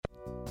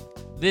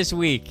This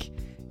week,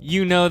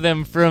 you know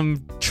them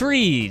from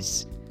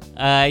trees.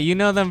 You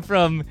know them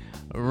from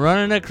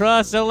running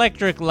across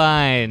electric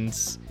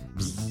lines.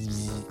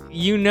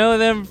 You know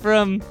them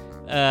from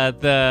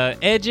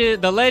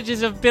the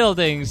ledges of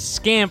buildings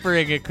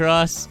scampering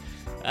across.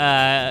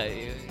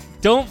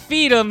 Don't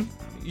feed them.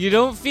 You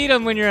don't feed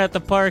them when you're at the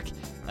park.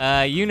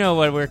 You know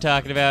what we're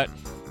talking about.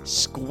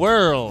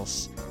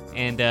 Squirrels.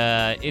 And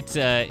it's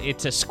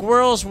a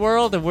squirrel's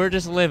world, and we're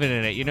just living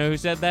in it. You know who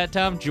said that,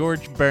 Tom?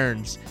 George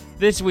Burns.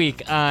 This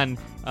week on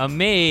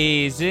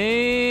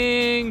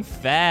Amazing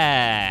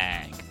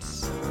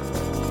Facts.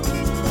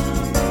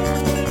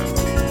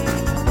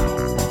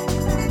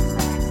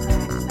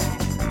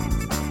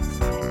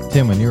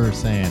 Tim, when you were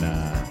saying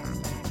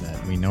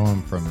that we know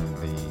him from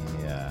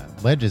the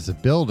ledges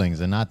of buildings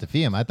and not to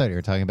feed him, I thought you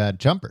were talking about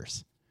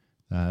jumpers,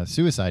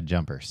 suicide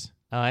jumpers.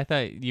 Oh, I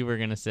thought you were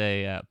going to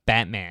say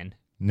Batman.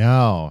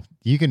 No,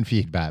 you can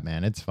feed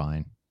Batman. It's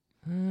fine.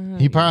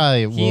 He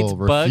probably will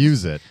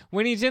refuse it.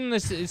 When he's in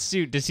this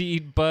suit, does he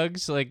eat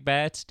bugs like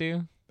bats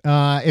do?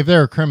 If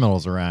there are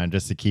criminals around,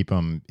 just to keep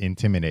him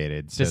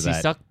intimidated. Does he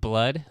suck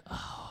blood?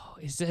 Oh,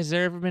 has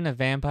there ever been a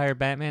vampire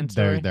Batman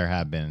story? There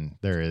has been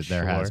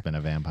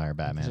a vampire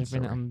Batman story. There's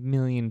been a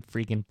million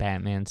freaking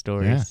Batman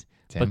stories.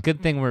 Yeah, but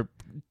good thing we're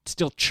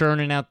still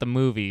churning out the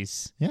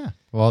movies. Yeah.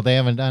 Well, they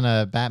haven't done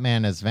a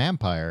Batman as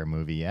vampire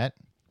movie yet.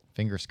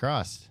 Fingers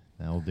crossed.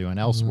 They'll do an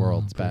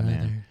Elseworlds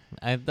Batman.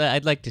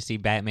 I'd like to see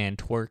Batman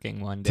twerking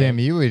one day. Tim,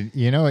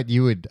 you know what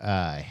you would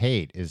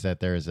hate is that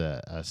there's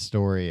a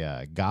story,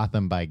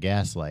 Gotham by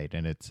Gaslight,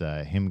 and it's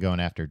him going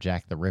after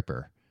Jack the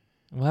Ripper.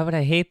 Why would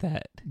I hate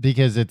that?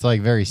 Because it's like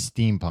very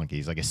steampunky.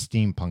 He's like a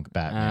steampunk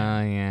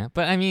Batman. Oh, yeah.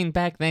 But I mean,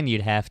 back then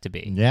you'd have to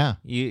be. Yeah.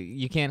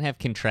 You can't have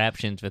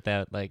contraptions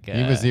without like...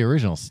 he was the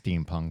original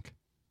steampunk.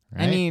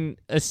 Right? I mean,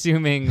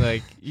 assuming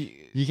like...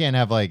 you can't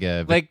have like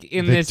a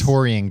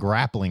Victorian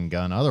grappling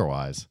gun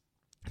otherwise.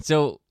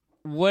 So,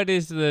 what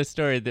is the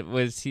story that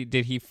was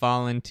did he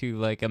fall into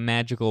like a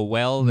magical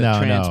well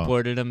that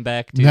transported him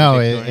back to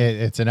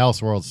it's an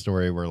Elseworld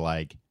story where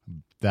like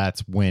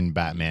that's when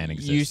Batman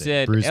existed. You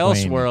said Bruce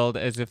Elseworld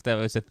Wayne. as if that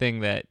was a thing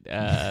that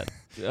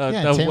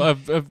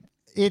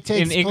it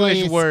takes an English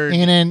place word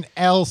in an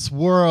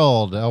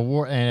Elseworld,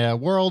 a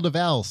world of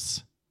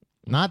else.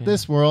 Not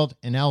this world,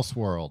 an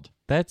Elseworld.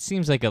 That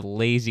seems like a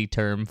lazy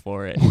term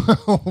for it.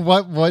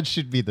 What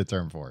should be the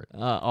term for it?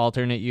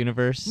 Alternate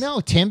universe?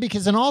 No, Tim,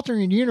 because an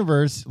alternate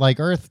universe like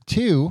Earth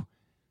 2,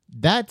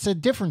 that's a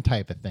different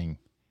type of thing.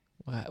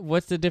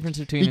 What's the difference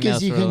between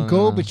because you can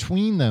go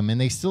between them and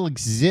they still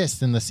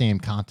exist in the same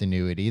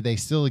continuity. They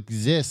still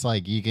exist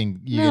like you can...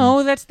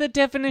 that's the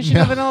definition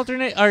of an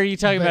alternate... Are you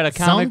talking about a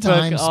comic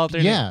book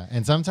alternate? Yeah,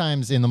 and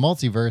sometimes in the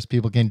multiverse,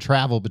 people can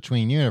travel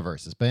between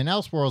universes. But an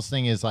Elseworlds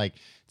thing is like,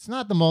 it's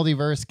not the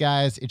multiverse,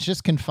 guys. It's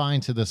just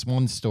confined to this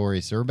one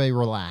story, so everybody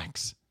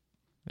relax.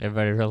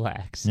 Everybody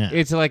relax. Yeah.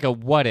 It's like a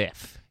what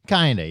if.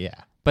 Kinda, yeah.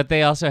 But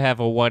they also have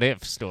a what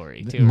if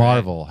story, too,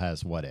 Marvel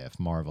has what if.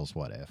 Marvel's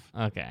what if.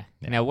 Okay.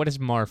 Yeah. Now, what is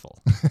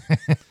Marvel?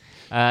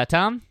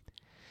 Tom?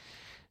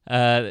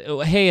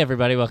 Hey,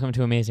 everybody. Welcome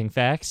to Amazing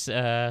Facts.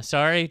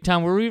 Sorry,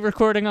 Tom, were we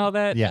recording all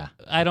that? Yeah,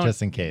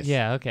 just in case.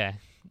 Yeah, okay.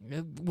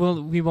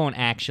 Well, we won't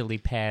actually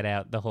pad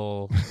out the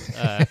whole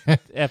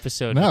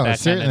episode. No,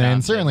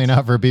 certainly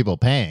not for people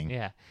paying.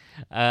 Yeah.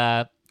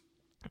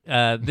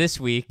 This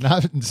week...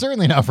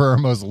 certainly not for our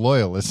most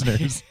loyal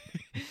listeners.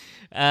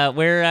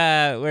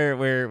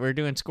 We're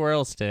doing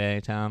squirrels today,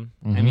 Tom.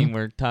 Mm-hmm. I mean,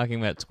 we're talking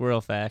about squirrel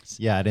facts.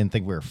 Yeah, I didn't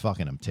think we were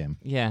fucking them, Tim.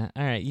 Yeah,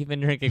 all right. You've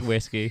been drinking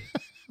whiskey.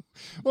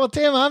 Well,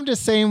 Tim, I'm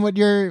just saying what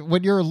you're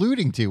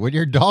alluding to, what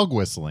you're dog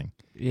whistling.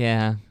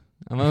 Yeah,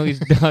 I'm always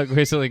dog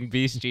whistling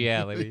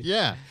bestiality.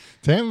 Yeah,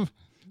 Tim.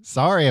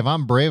 Sorry if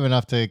I'm brave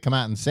enough to come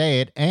out and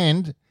say it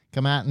and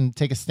come out and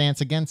take a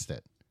stance against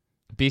it.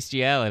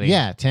 Bestiality.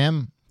 Yeah,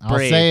 Tim. I'll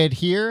say it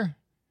here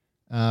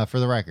for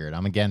the record.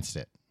 I'm against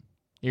it.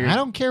 I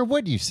don't care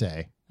what you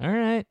say. All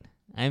right.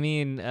 I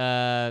mean,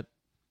 that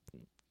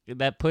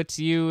puts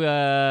you,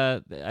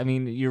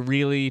 you're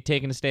really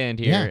taking a stand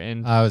here. Yeah,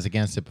 and I was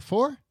against it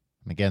before.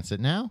 I'm against it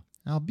now.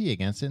 I'll be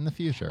against it in the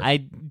future. I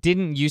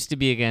didn't used to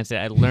be against it.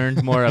 I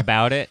learned more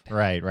about it.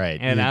 Right.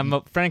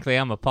 And frankly,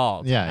 I'm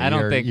appalled. Yeah, I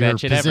don't think that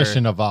should ever... Your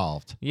position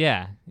evolved.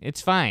 Yeah,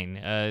 it's fine.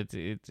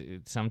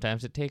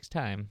 Sometimes it takes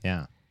time.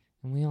 Yeah.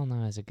 And we all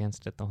know I was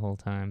against it the whole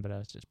time, but I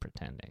was just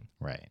pretending.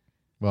 Right.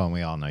 Well, and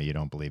we all know you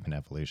don't believe in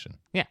evolution.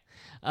 Yeah.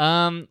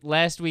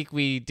 Last week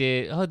we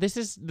did... Oh, this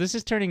is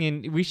turning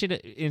in... We should,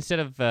 instead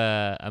of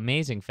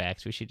amazing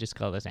facts, we should just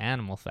call this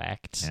animal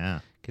facts.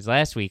 Yeah. Because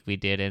last week we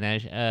did an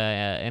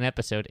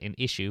episode, an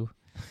issue,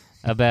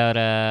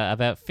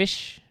 about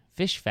fish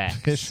facts.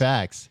 Fish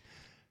facts.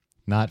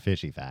 Not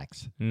fishy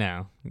facts.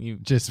 No.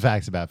 Just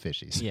facts about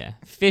fishies. Yeah.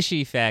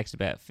 Fishy facts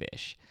about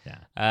fish.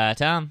 Yeah.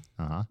 Tom.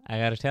 Uh-huh. I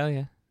got to tell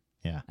you.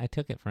 Yeah. I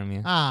took it from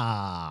you.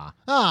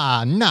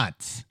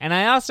 Nuts. And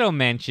I also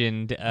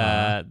mentioned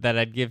that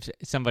I'd give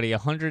somebody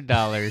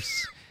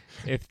 $100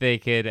 if they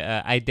could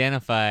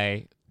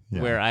identify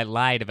Yeah. where I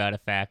lied about a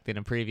fact in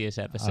a previous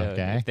episode.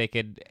 Okay. If they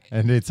could,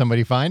 And did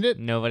somebody find it?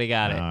 nobody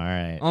got All it.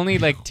 right. Only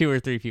like 2 or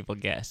 3 people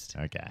guessed.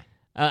 Okay.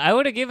 I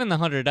would have given the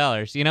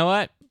 $100. You know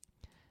what?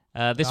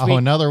 This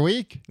Another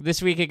week?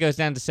 This week it goes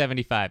down to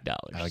 $75.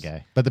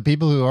 Okay. But the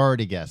people who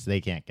already guessed,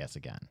 they can't guess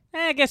again.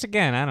 Guess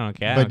again. I don't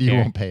care. I But don't you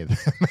care. won't pay them.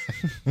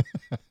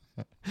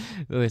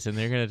 Listen,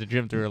 they're gonna have to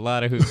jump through a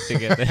lot of hoops to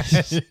get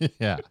this.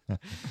 Yeah.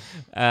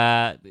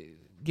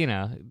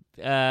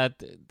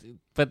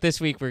 But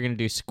this week we're gonna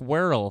do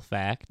squirrel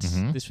facts.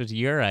 Mhm. This was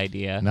your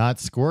idea. Not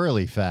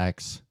squirrely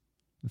facts.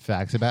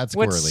 Facts about squirrelies.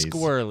 What's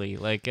squirrely?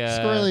 Like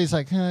Squirrely's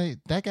like, hey,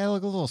 that guy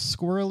look a little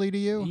squirrely to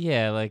you?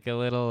 Yeah, like a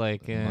little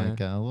like Like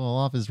a little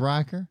off his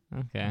rocker?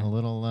 okay. A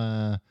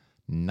little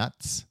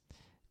nuts?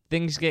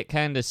 Things get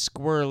kind of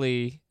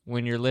squirrely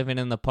when you're living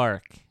in the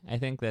park. I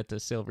think that's a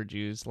Silver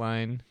Jews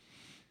line.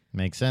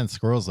 Makes sense.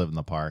 Squirrels live in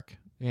the park.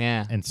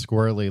 Yeah, And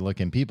squirrely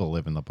looking people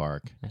live in the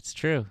park. that's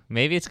true.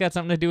 Maybe it's got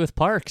something to do with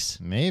parks.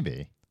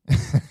 Maybe.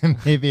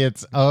 Maybe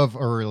it's of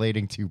or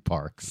relating to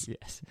parks.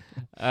 Yes.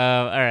 All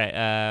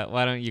right.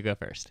 Why don't you go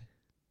first?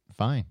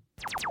 Fine.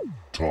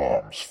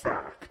 Tom's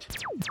Fact.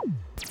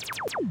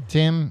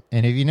 Tim,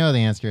 and if you know the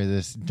answer to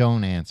this,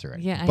 don't answer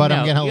it. Yeah, I but know.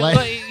 I'm going to Yeah, let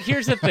but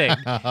here's the thing.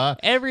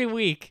 Every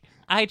week,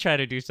 I try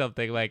to do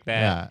something like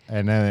that. Yeah,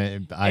 and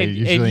then I and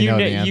usually you know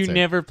the answer. You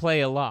never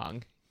play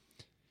along.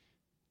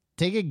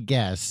 Take a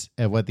guess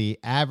at what the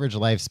average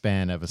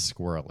lifespan of a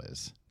squirrel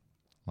is.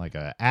 Like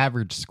an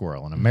average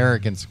squirrel, an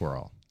American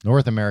squirrel,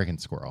 North American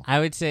squirrel. I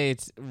would say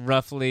it's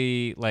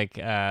roughly like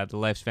the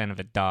lifespan of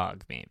a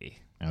dog, maybe.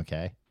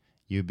 Okay.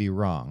 You'd be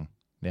wrong.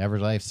 The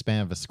average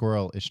lifespan of a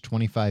squirrel is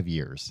 25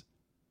 years.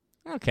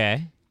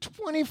 Okay.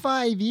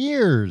 25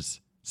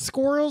 years?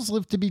 Squirrels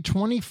live to be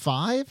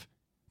 25?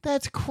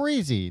 That's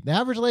crazy. The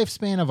average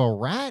lifespan of a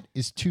rat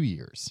is 2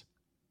 years.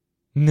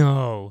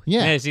 No.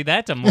 Yeah. See,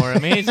 that's a more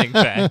amazing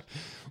fact.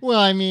 Well,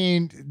 I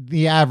mean,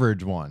 the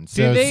average one.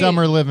 So they- some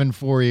are living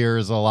 4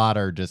 years. A lot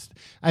are just,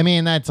 I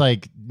mean, that's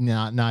like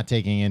not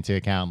taking into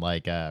account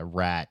like a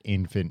rat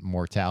infant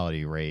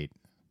mortality rate.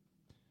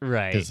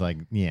 Right. Because like,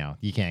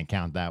 you can't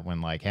count that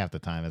when like half the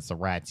time it's the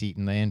rats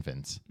eating the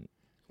infants.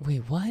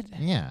 Wait, what?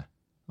 Yeah.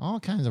 All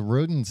kinds of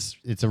rodents.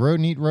 It's a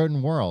rodent eat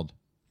rodent world.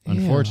 Ew.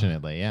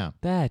 Unfortunately, yeah.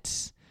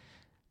 That's...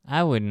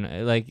 I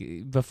wouldn't... Like,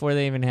 before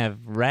they even have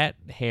rat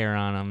hair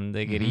on them,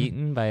 they get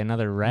eaten by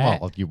another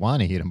rat. Well, if you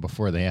want to eat them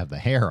before they have the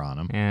hair on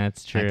them, Yeah,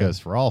 that's true. that goes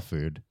for all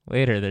food.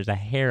 Later, there's a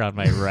hair on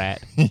my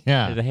rat.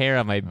 Yeah. There's a hair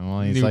on my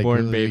Well, he's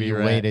newborn like, baby you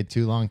rat. waited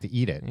too long to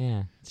eat it.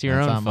 Yeah, it's your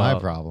That's own not fault. my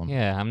problem.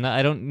 Yeah, I'm not.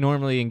 I don't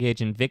normally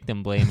engage in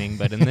victim blaming,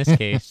 but in this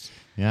case,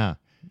 Yeah.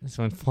 this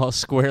one falls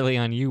squarely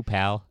on you,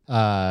 pal.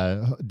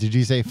 Did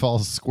you say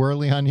falls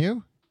squirrely on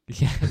you?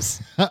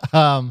 Yes.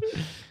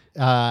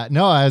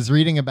 No, I was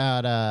reading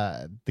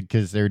about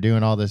because they're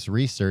doing all this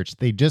research.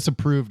 They just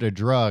approved a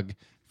drug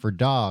for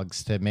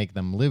dogs to make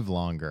them live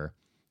longer.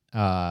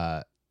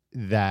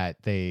 That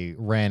they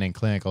ran in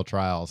clinical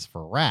trials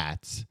for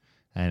rats,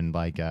 and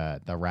like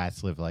the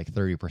rats live like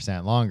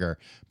 30% longer.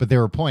 But they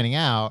were pointing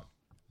out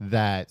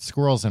that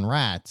squirrels and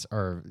rats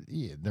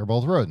they're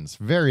both rodents,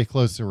 very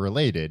closely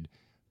related,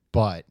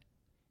 but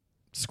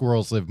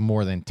squirrels live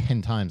more than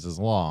 10 times as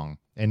long.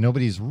 And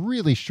nobody's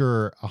really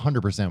sure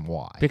 100%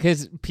 why.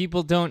 Because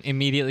people don't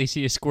immediately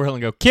see a squirrel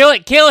and go, kill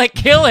it, kill it,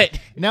 kill it.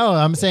 No,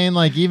 I'm saying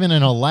like even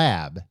in a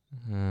lab,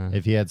 Uh,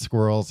 if you had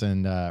squirrels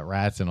and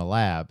rats in a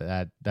lab,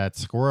 that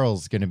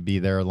squirrel's going to be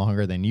there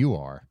longer than you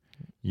are.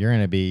 You're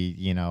going to be,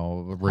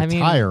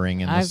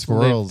 retiring, and the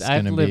squirrel's going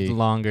I've to lived be.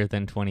 longer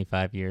than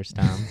 25 years,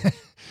 Tom.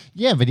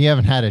 Yeah, but you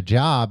haven't had a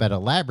job at a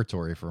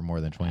laboratory for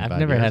more than 25 I've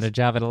never years. had a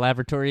job at a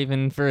laboratory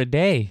even for a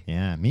day.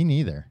 Yeah, me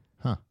neither.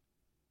 Huh.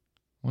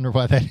 Wonder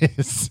why that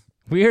is.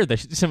 We are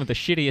some of the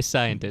shittiest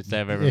scientists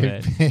I've ever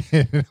met.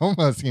 It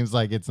almost seems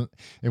like it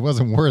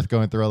wasn't worth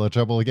going through all the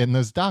trouble of getting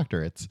those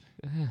doctorates.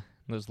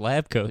 Those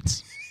lab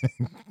coats.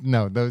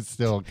 No, those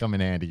still come in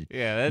handy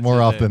Yeah, that's more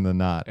just often than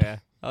not. Yeah,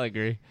 I'll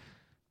agree.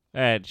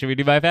 All right, should we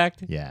do my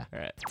fact? Yeah. All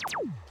right.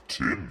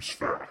 Tim's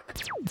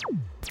Fact.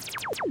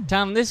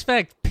 Tom, this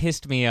fact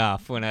pissed me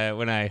off when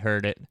I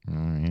heard it. All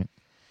right.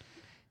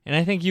 And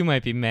I think you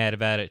might be mad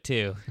about it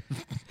too.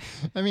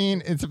 I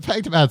mean, it's a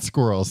fact about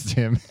squirrels,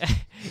 Tim. Is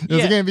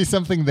Yeah. it going to be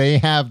something they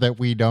have that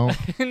we don't?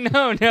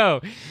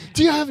 No.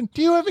 Do you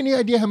have any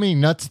idea how many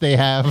nuts they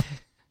have?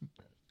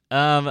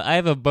 I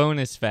have a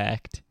bonus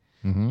fact.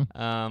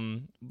 Mm-hmm.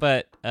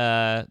 But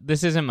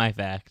this isn't my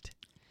fact.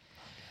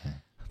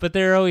 But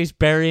they're always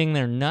burying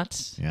their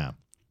nuts. Yeah.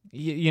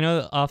 You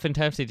know,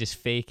 oftentimes they just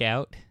fake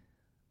out.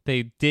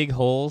 They dig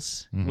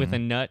holes with a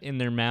nut in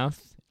their mouth.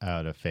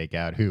 Oh, to fake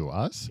out who?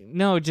 Us?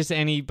 No, just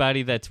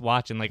anybody that's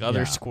watching, like other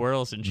Yeah.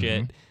 squirrels and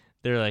shit.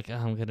 They're like, oh,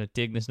 I'm going to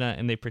dig this nut.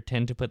 And they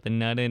pretend to put the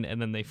nut in, and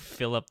then they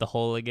fill up the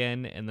hole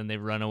again, and then they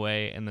run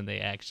away, and then they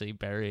actually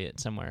bury it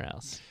somewhere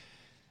else.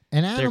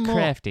 An animal. They're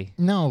crafty.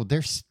 No,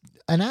 there's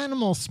an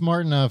animal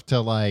smart enough to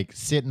like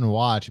sit and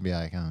watch and be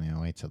like, oh,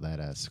 wait till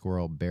that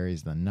squirrel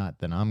buries the nut,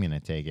 then I'm going to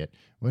take it.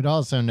 Would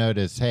also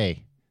notice,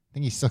 hey, I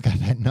think he's still got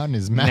that nut in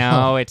his mouth.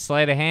 No, it's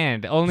sleight of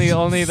hand. Only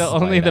Sleight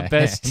the of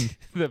best,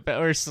 hand.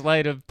 or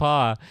sleight of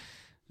paw.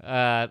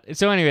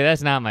 So anyway,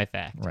 that's not my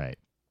fact. Right.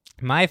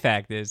 My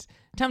fact is,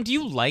 Tom, do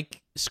you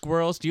like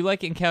squirrels? Do you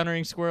like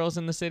encountering squirrels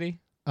in the city?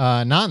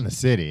 Not in the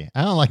city.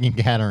 I don't like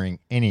encountering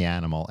any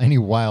animal, any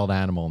wild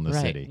animal in the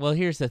Right. city. Well,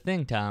 here's the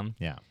thing, Tom.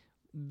 Yeah.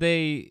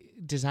 They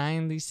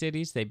designed these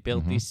cities. They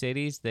built these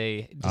cities.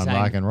 They On designed.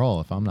 rock and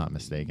roll, if I'm not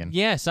mistaken.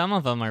 Yeah, some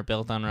of them are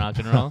built on rock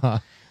and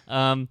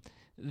roll.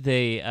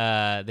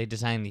 They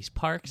designed these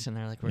parks, and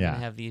they're like, we're Yeah.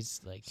 gonna have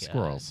these like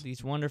Squirrels.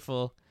 these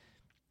wonderful.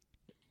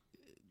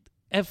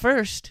 At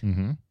first,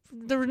 Mm-hmm.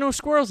 there were no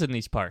squirrels in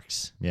these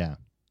parks. Yeah.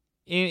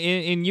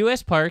 In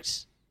U.S.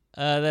 parks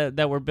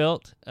that were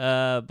built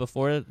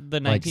before the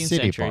 19th Like city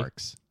century.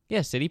 parks.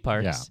 Yeah, city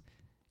parks. Yeah.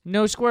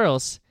 No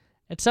squirrels.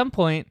 At some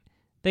point,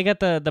 they got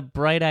the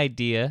bright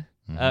idea.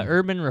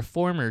 Urban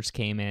reformers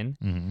came in,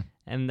 Mm-hmm.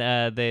 and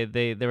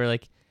they were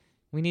like,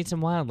 we need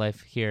some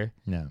wildlife here.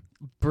 Yeah.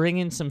 Bring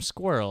in some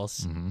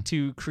squirrels Mhm.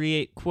 to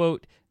create,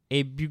 quote,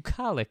 a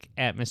bucolic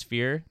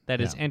atmosphere that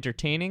is Yeah.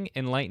 entertaining,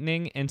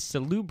 enlightening, and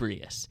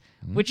salubrious,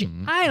 which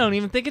Mhm. I don't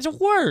even think is a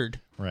word.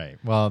 Right.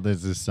 Well,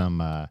 this is some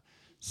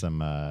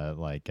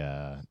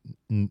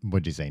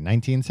what'd you say,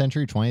 19th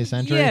century, 20th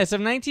century? Yeah,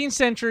 some 19th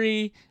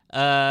century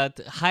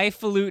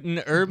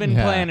highfalutin urban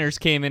Yeah. planners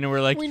came in and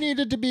were like, We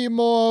needed to be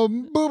more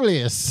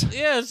booblious.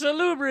 yeah,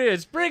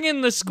 salubrious, bring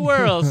in the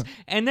squirrels.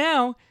 And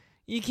now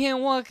you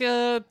can't walk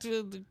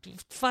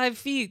 5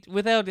 feet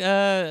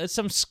without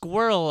some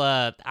squirrel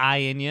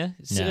eyeing you,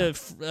 Yeah.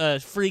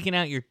 freaking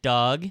out your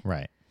dog.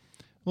 Right.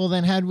 Well,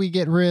 then how'd we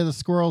get rid of the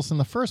squirrels in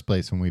the first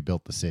place when we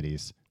built the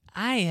cities?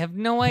 I have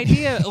no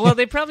idea. Well,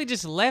 they probably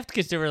just left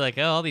because they were like,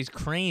 oh, all these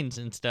cranes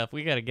and stuff.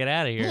 We got to get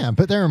out of here. Yeah,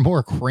 but there are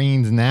more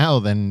cranes now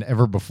than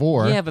ever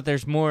before. Yeah, but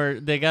there's more.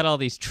 They got all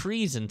these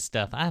trees and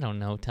stuff. I don't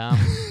know, Tom.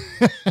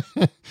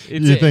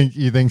 You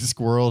think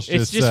squirrels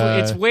It's just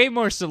it's way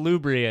more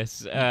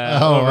salubrious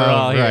Oh,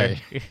 overall right.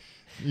 here.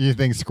 you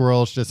think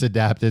squirrels just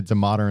adapted to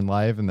modern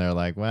life and they're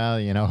like,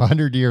 well,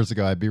 100 years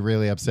ago I'd be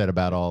really upset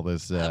about all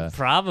this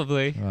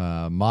Probably.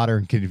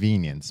 modern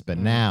convenience, but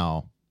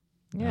now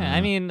Yeah,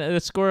 I mean, the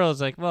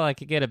squirrel's like, well, I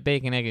could get a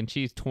bacon, egg, and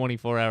cheese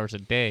 24 hours a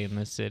day in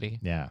this city.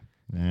 yeah.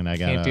 And I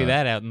Can't do got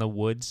that out in the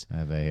woods. I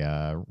have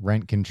a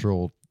rent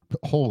controlled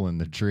hole in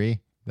the tree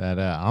that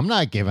I'm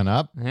not giving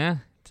up. Yeah,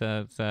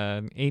 it's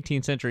an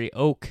 18th century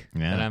oak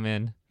Yeah. that I'm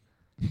in.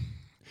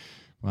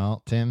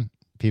 Well, Tim,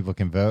 people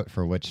can vote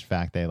for which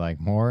fact they like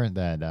more,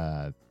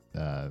 that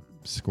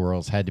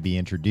squirrels had to be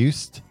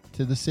introduced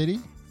to the city,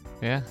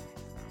 Yeah.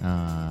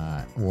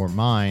 or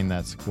mine,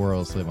 that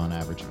squirrels live on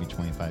average to be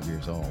 25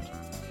 years old.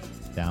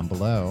 Down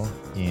below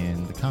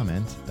in the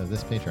comments of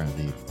this Patreon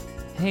feed.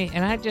 Hey,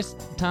 and I just,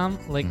 Tom,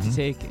 like to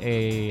take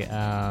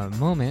a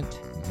moment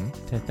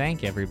to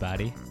thank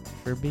everybody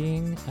for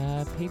being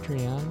a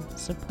Patreon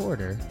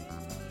supporter.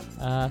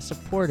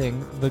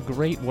 Supporting the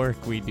great work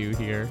we do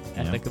here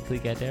at Yeah. The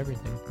Complete Guide to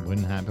Everything.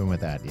 Wouldn't happen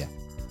without you.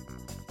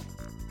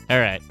 All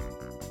right.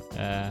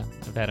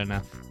 I've had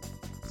enough.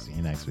 See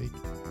you next week.